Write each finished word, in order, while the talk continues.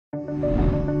There's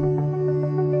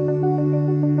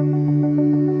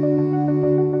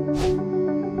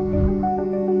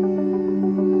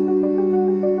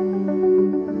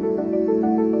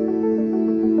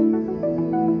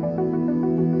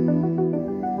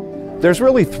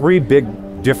really three big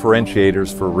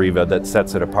differentiators for RIVA that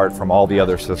sets it apart from all the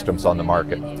other systems on the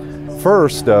market.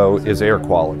 First, though, is air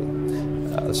quality.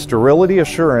 Sterility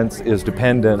assurance is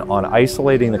dependent on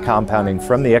isolating the compounding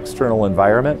from the external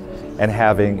environment and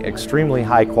having extremely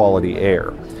high quality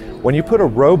air. When you put a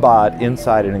robot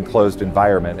inside an enclosed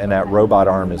environment and that robot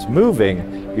arm is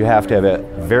moving, you have to have a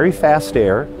very fast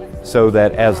air so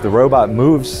that as the robot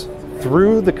moves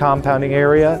through the compounding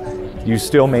area, you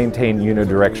still maintain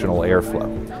unidirectional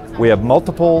airflow. We have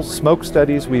multiple smoke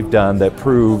studies we've done that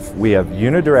prove we have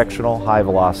unidirectional high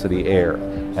velocity air,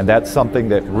 and that's something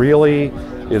that really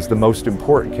is the most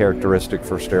important characteristic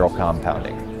for sterile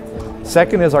compounding.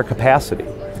 Second is our capacity.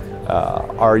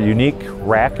 Our unique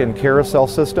rack and carousel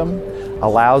system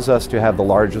allows us to have the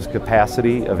largest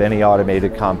capacity of any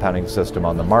automated compounding system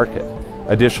on the market.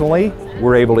 Additionally,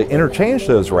 we're able to interchange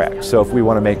those racks. So if we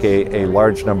want to make a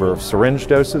large number of syringe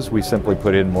doses, we simply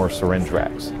put in more syringe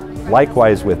racks.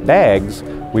 Likewise with bags,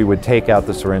 we would take out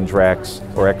the syringe racks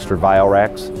or extra vial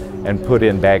racks and put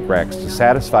in bag racks to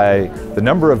satisfy the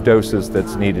number of doses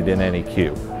that's needed in any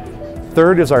queue.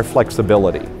 Third is our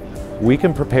flexibility. We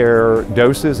can prepare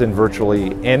doses in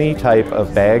virtually any type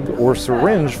of bag or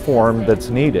syringe form that's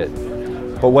needed.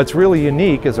 But what's really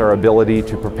unique is our ability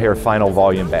to prepare final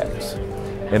volume bags.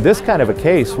 In this kind of a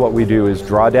case, what we do is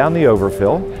draw down the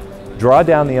overfill, draw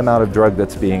down the amount of drug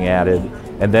that's being added,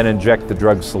 and then inject the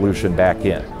drug solution back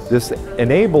in. This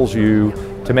enables you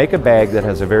to make a bag that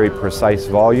has a very precise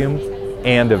volume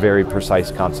and a very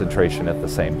precise concentration at the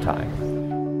same time.